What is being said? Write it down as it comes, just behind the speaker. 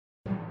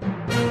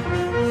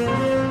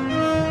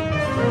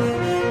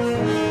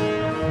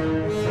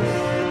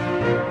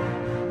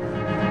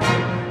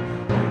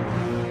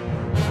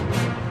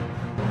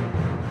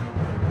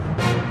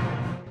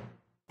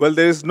Well,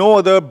 there is no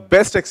other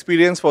best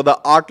experience for the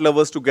art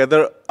lovers to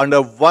gather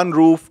under one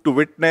roof to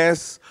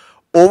witness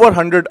over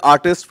 100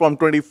 artists from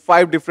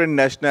 25 different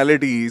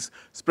nationalities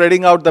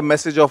spreading out the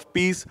message of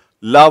peace,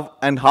 love,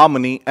 and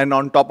harmony, and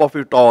on top of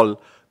it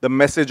all, the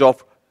message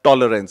of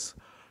tolerance.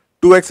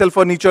 2XL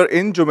Furniture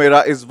in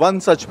Jumeirah is one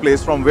such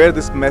place from where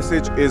this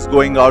message is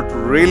going out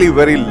really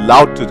very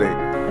loud today.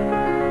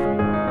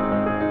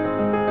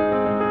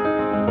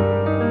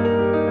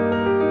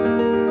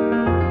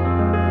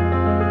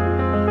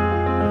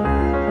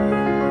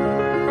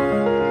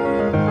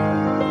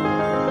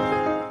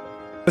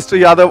 Mr.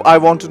 Yadav, I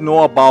want to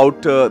know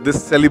about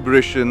this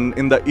celebration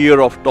in the year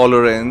of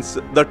tolerance,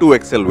 the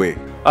 2XL way.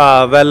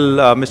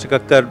 Mr.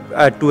 Qader,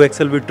 at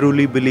 2XL we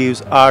truly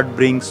believe art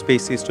brings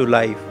spaces to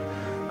life.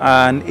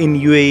 And in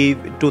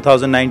UAE,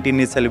 2019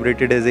 is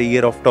celebrated as a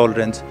year of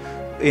tolerance.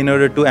 In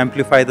order to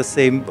amplify the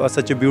same,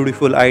 such a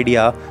beautiful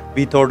idea,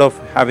 we thought of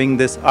having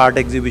this art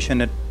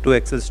exhibition at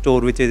 2XL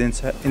store, which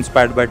is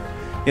inspired by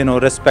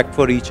respect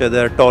for each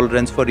other,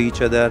 tolerance for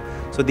each other.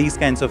 So these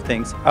kinds of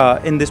things.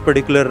 In this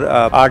particular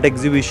art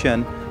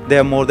exhibition,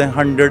 there are more than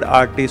 100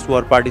 artists who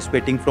are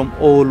participating from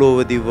all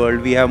over the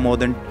world. We have more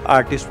than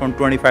artists from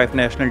 25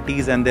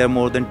 nationalities, and there are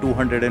more than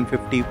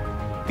 250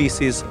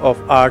 pieces of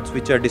arts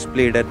which are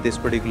displayed at this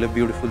particular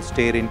beautiful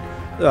store in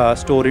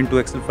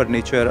 2XL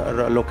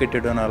Furniture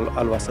located on Al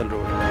Wasl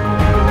Road.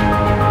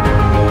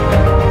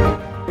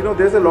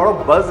 There's a lot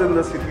of buzz in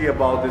the city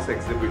about this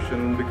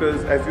exhibition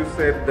because, as you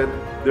said, that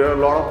there are a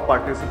lot of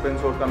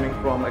participants who are coming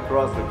from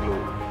across the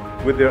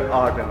globe with their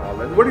art and all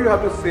that. What do you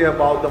have to say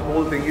about the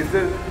whole thing? Is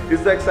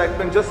the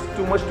excitement just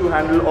too much to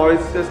handle, or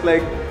it's just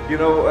like,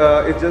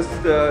 it's just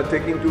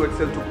taking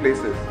 2XL to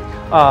places?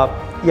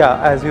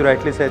 Yeah, as you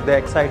rightly said, the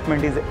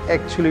excitement is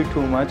actually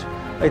too much.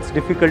 It's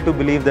difficult to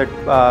believe that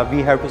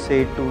we have to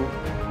say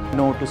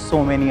no to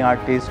so many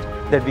artists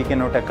that we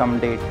cannot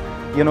accommodate.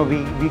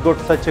 We got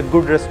such a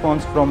good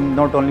response from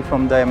not only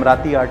from the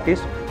Emirati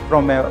artists,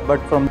 but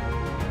from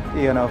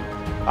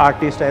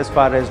artists as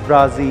far as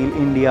Brazil,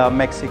 India,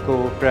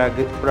 Mexico,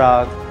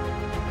 Prague,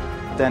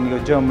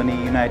 then Germany,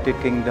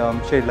 United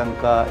Kingdom, Sri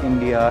Lanka,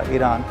 India,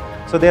 Iran.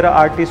 So there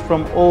are artists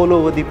from all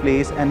over the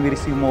place, and we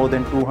receive more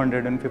than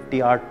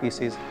 250 art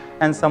pieces,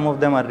 and some of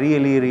them are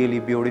really, really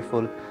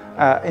beautiful.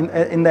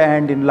 In the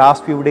end, in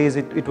last few days,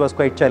 it was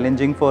quite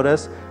challenging for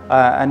us,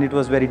 and it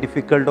was very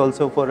difficult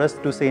also for us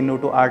to say no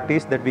to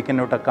artists that we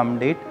cannot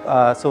accommodate.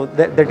 So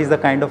that is the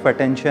kind of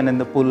attention and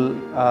the pull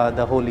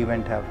the whole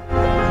event have.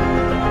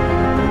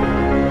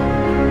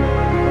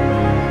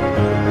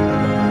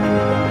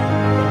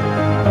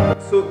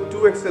 So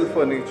 2XL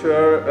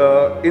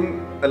Furniture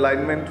in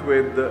alignment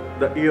with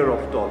the year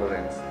of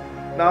tolerance.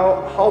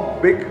 Now, how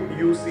big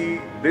you see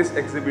this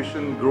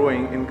exhibition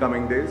growing in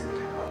coming days?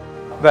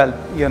 Well,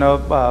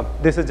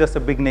 this is just a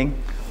beginning,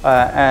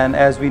 and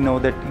as we know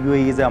that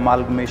UAE is an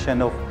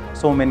amalgamation of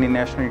so many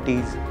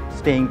nationalities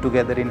staying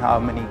together in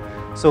harmony.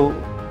 So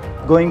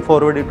going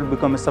forward, it will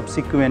become a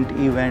subsequent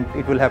event.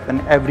 It will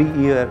happen every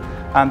year,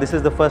 and this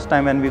is the first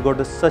time when we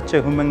got such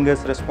a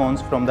humongous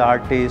response from the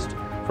artists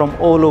from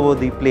all over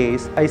the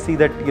place. I see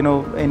that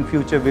in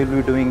future we'll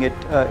be doing it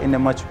in a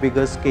much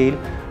bigger scale.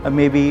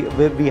 Maybe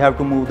we have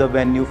to move the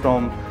venue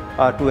from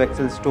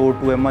 2XL store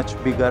to a much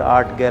bigger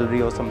art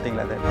gallery or something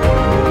like that.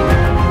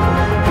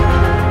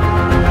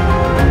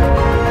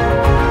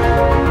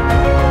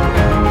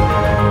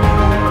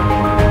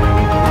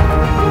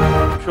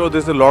 I'm sure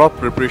there's a lot of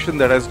preparation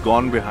that has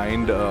gone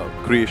behind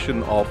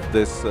creation of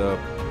this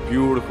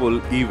beautiful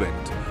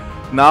event.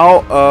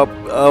 Now,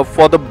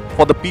 for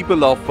the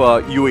people of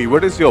UAE,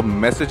 what is your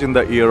message in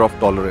the year of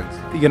tolerance?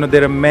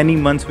 There are many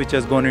months which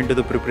has gone into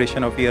the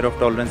preparation of Year of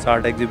Tolerance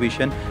art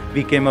exhibition.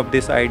 We came up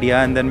this idea,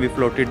 and then we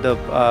floated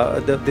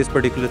this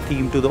particular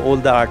theme to all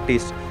the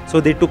artists. So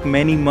they took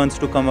many months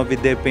to come up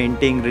with their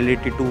painting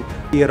related to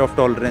Year of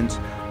Tolerance,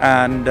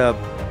 and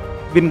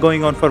been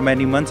going on for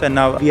many months. And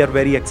now we are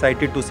very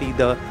excited to see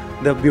the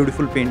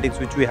beautiful paintings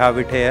which we have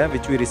it here,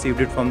 which we received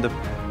it from the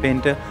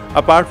painter.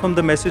 Apart from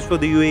the message for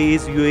the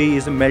UAE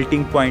is a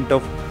melting point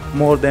of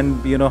more than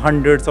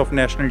hundreds of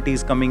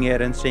nationalities coming here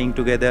and staying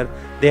together.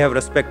 They have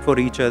respect for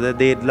each other,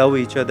 they love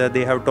each other,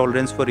 they have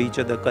tolerance for each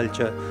other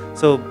culture.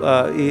 So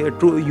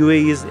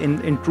UAE is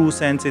in true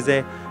sense is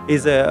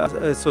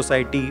a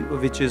society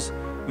which is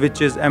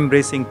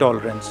embracing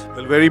tolerance.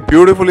 Well, very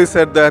beautifully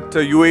said that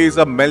UAE is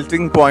a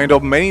melting point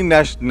of many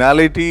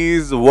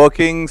nationalities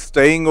working,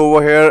 staying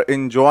over here,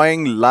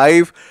 enjoying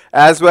life,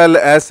 as well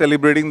as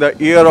celebrating the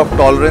year of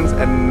tolerance,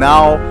 and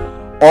now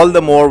all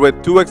the more with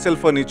 2XL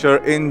Furniture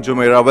in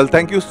Jumeirah. Well,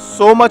 thank you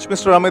so much,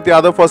 Mr. Amit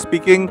Yadav, for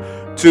speaking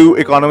to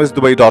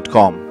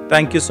economistdubai.com.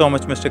 Thank you so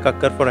much, Mr.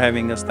 Qader, for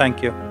having us.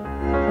 Thank you.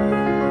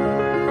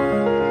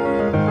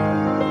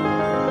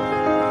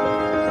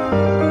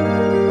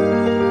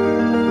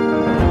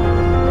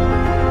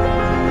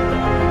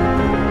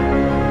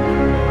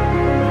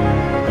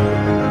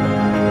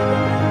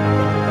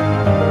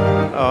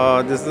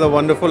 This is a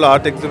wonderful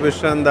art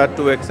exhibition that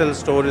 2XL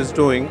store is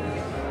doing,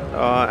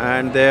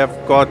 and they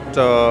have got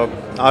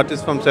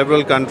artists from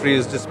several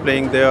countries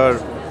displaying their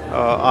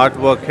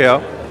artwork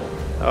here.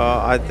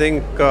 I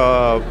think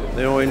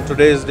in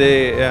today's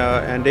day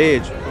and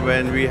age,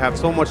 when we have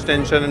so much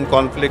tension and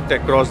conflict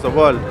across the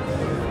world,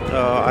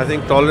 I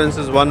think tolerance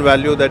is one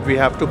value that we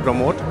have to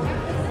promote,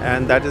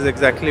 and that is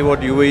exactly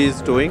what UAE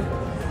is doing.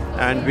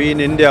 And we in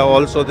India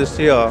also this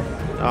year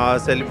are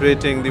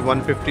celebrating the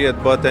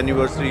 150th birth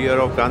anniversary year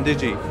of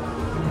Gandhiji,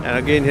 and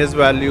again his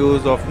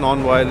values of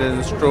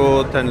non-violence,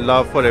 truth and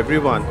love for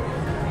everyone,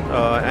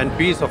 and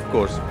peace of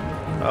course.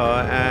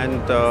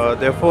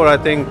 Therefore I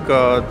think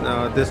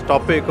this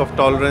topic of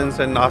tolerance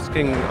and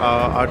asking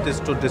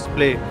artists to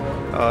display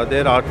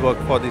their artwork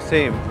for the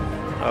same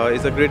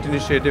is a great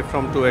initiative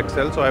from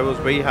 2XL, so I was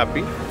very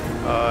happy,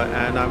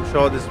 and I'm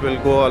sure this will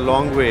go a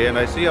long way, and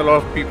I see a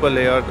lot of people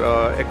here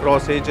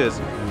across ages.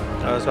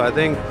 So I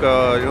think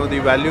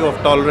the value of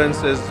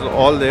tolerance is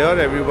all there,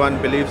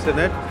 everyone believes in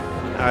it.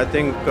 I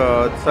think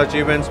such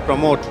events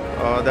promote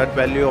that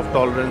value of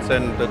tolerance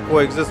and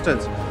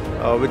coexistence,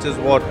 which is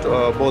what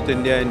both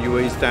India and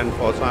UAE stand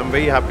for. So I'm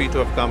very happy to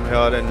have come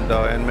here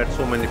and met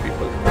so many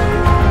people.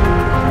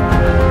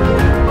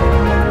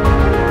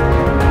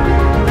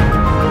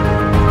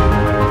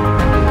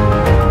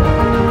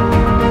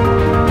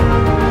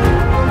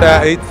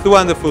 It's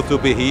wonderful to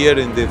be here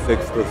in this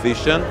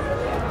exposition.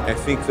 I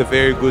think it's a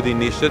very good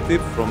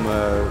initiative from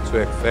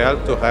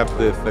 2XL to have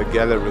this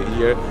gallery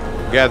here,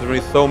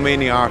 gathering so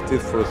many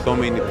artists from so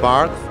many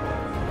parts.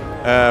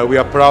 We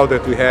are proud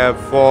that we have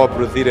 4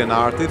 Brazilian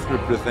artists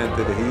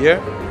represented here,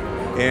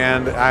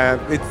 and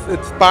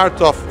it's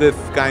part of this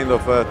kind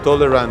of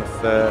tolerance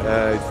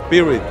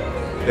spirit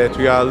that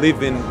we are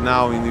living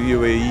now in the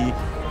UAE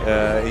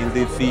in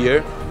this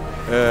year.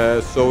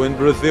 So in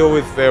Brazil,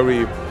 it's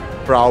very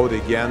proud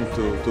again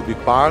to be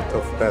part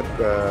of that.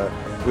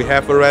 We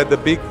have already a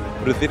big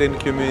Brazilian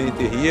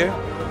community here,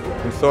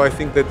 and so I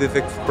think that this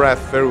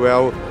expresses very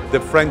well the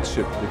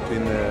friendship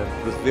between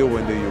Brazil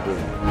and the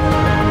UAE.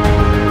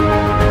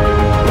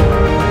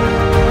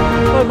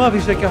 ما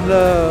في شك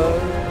احنا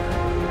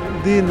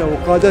ديننا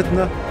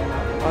وقادتنا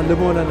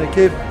علمونا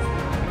كيف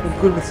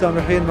نكون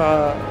متسامحين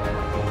مع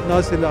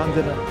الناس اللي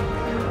عندنا،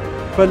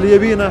 فاللي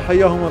يبينا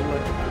حياهم الله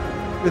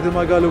مثل ما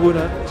قال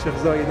ابونا الشيخ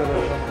زايد الله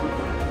يرحمه.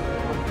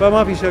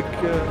 فما في شك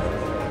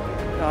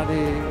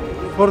يعني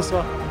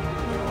فرصة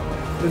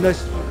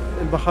لنشر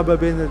المحبة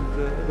بين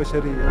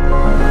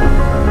البشرية.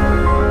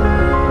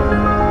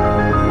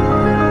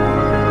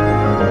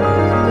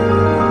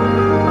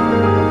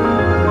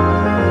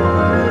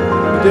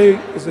 Today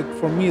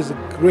for me is a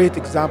great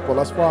example.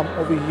 That's why I'm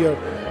over here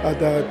at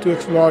the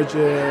 2X large,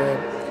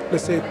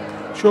 let's say,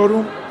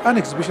 showroom and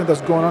exhibition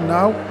that's going on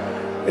now.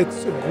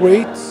 It's a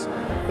great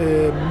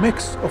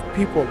mix of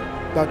people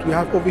that we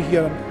have over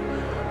here,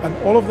 and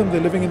all of them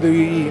they're living in the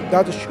UAE.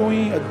 That is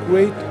showing a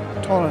great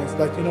tolerance,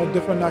 that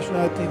different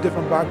nationality,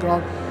 different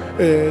background,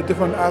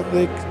 different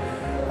athletes,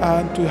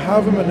 and to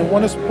have them in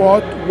one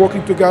spot,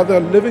 working together,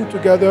 living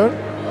together,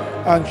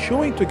 and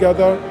showing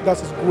together,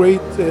 that's a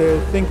great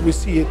thing. We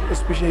see it,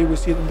 especially we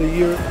see it in the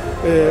year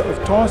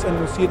of tolerance, and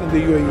we see it in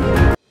the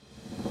UAE.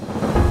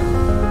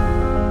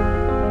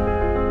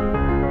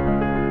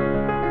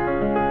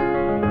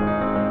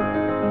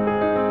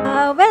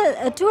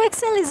 Well,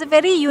 2XL is a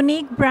very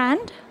unique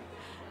brand.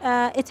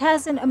 It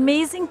has an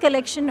amazing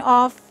collection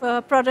of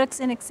products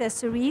and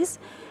accessories,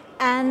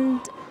 and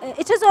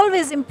it has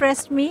always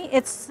impressed me.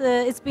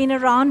 It's been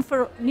around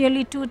for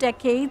nearly 2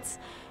 decades.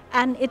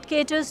 And it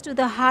caters to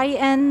the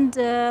high-end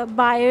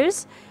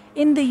buyers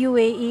in the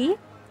UAE.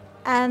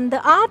 And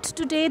the art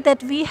today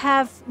that we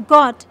have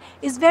got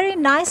is very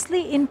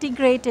nicely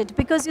integrated,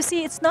 because you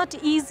see it's not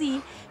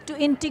easy to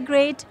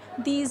integrate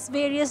these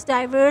various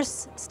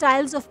diverse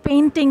styles of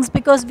paintings,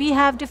 because we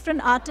have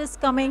different artists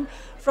coming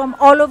from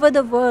all over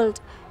the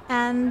world,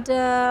 and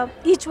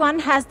each one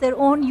has their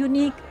own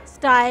unique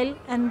style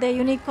and their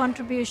unique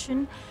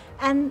contribution.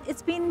 And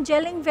it's been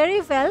gelling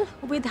very well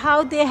with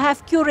how they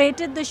have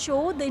curated the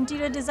show. The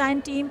interior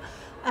design team,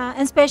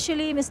 and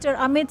especially Mr.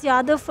 Amit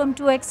Yadav from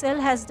 2XL,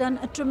 has done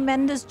a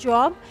tremendous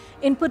job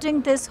in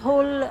putting this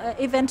whole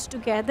event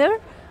together.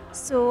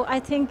 So I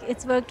think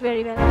it's worked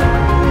very well.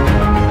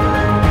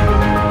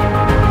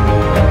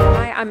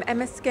 Hi, I'm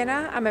Emma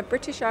Skinner. I'm a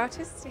British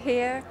artist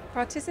here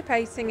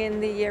participating in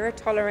the Year of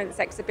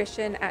Tolerance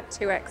exhibition at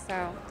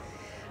 2XL.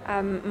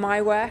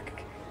 My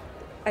work,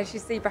 as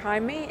you see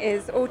behind me,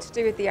 is all to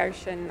do with the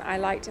ocean. I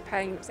like to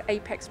paint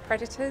apex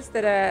predators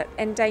that are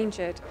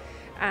endangered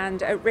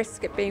and at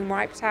risk of being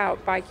wiped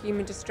out by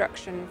human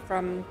destruction,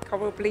 from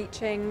coral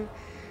bleaching,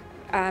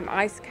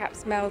 ice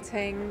caps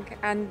melting,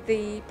 and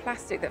the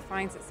plastic that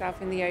finds itself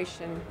in the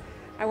ocean.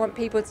 I want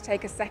people to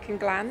take a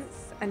second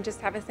glance and just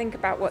have a think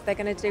about what they're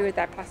going to do with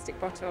their plastic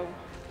bottle.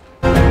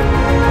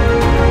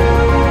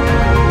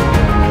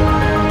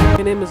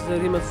 My name is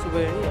Rimat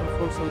Subaini. I'm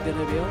from Saudi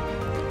Arabia.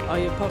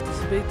 I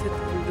participated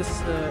in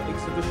this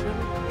exhibition.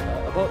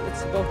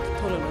 It's about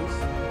tolerance,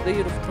 the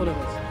year of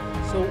tolerance.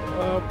 So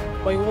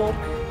my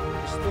work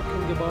is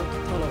talking about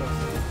tolerance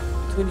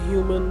between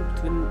human,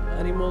 between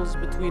animals,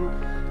 between,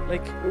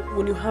 like,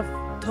 when you have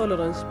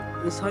tolerance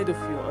inside of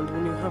you and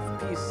when you have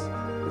peace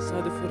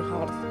inside of your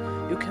heart,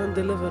 you can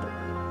deliver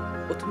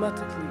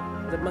automatically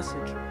the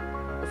message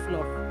of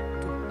love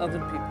to other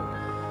people.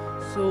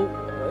 So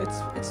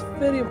it's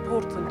very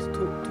important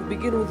to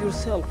begin with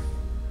yourself.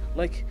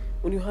 Like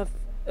when you have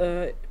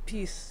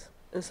peace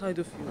inside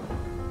of you,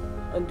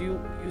 and you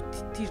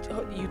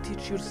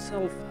teach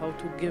yourself how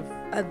to give.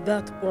 At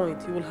that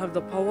point, you will have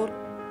the power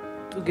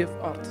to give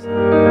art.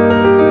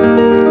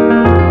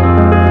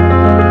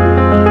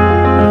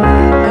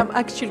 I'm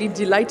actually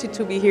delighted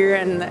to be here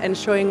and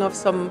showing off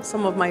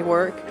some of my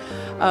work.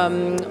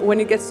 When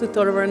it gets to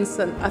tolerance,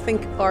 and I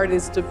think art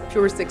is the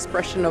purest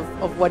expression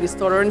of what is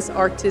tolerance.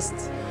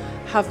 Artists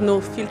have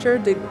no filter.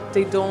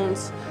 They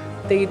don't.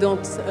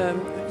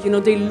 You know,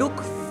 they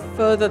look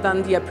further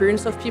than the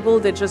appearance of people.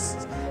 They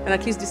just, and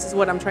at least this is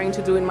what I'm trying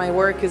to do in my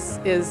work,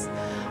 is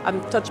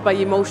I'm touched by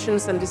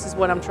emotions, and this is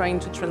what I'm trying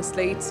to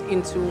translate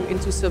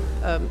into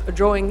a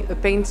drawing, a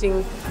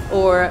painting,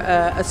 or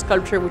a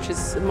sculpture, which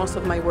is most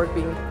of my work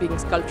being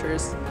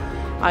sculptures.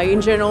 I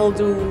in general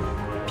do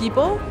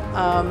people.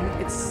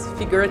 It's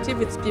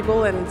figurative, it's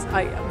people, and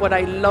what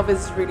I love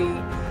is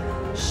really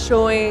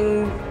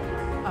showing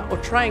or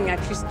trying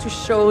actually to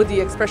show the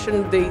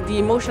expression, the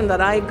emotion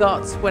that I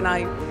got when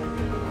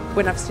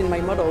I've seen my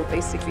model,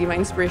 basically, my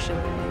inspiration.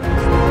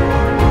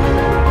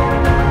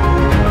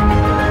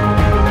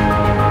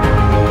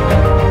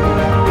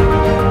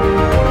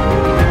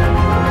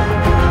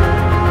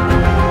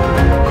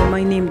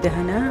 My name is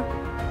Dahana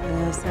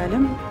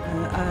Salim.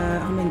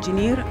 I'm an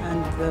engineer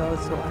and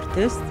also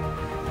artist.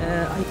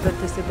 I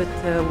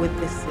participate with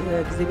this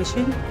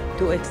exhibition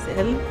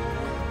 2XL.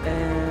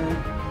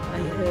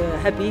 I'm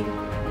happy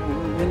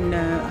when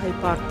I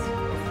part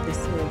of this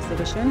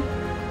exhibition,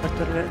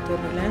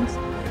 Tolerance.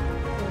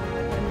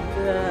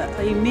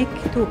 I make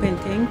two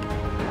paintings.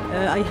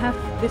 I have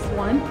this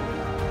one,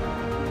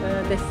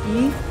 the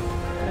sea.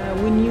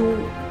 When you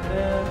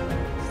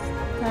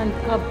stand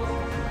up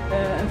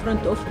in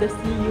front of the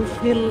sea, you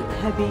feel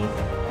happy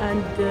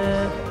and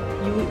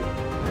you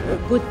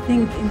good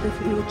thing in the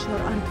future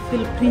and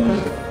feel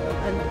peace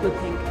and good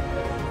thing.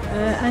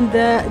 And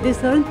the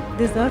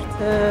desert,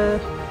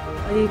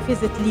 I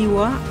visit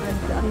Liwa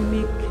and I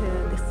make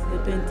this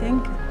painting.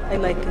 I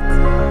like it.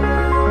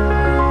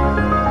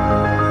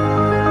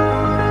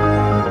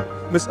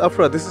 Miss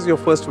Afra, this is your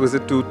first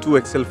visit to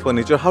 2XL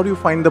Furniture. How do you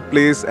find the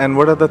place, and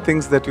what are the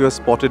things that you have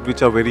spotted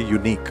which are very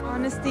unique?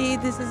 Honestly,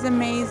 this is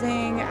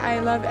amazing. I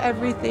love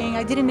everything.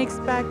 I didn't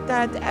expect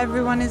that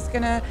everyone is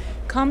gonna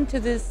come to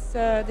this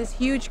this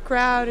huge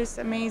crowd. It's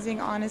amazing,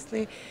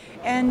 honestly.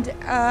 And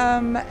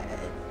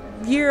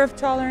Year of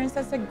Tolerance,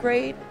 that's a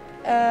great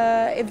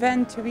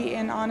event to be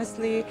in,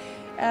 honestly.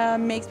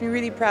 Makes me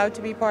really proud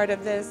to be part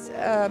of this.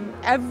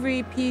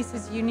 Every piece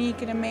is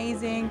unique and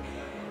amazing,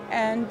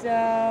 and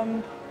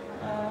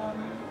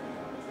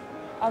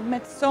I've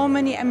met so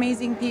many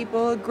amazing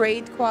people,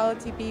 great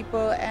quality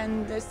people,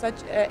 and there's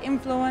such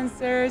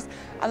influencers,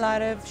 a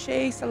lot of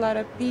sheikhs, a lot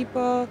of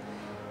people,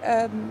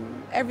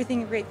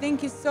 everything great.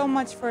 Thank you so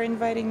much for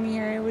inviting me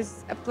here. It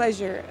was a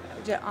pleasure,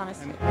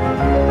 honestly.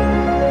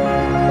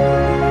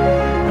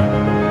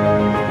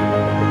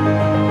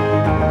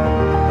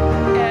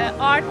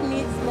 Art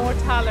needs more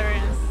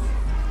tolerance,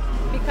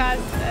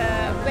 because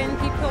when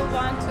people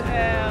want to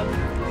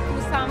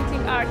do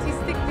something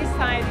artistic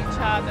beside each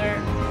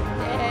other,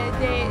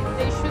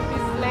 they should be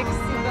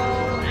flexible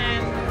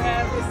and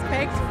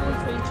respectful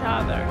to each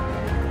other.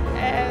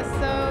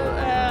 So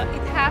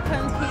it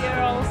happened here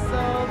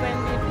also.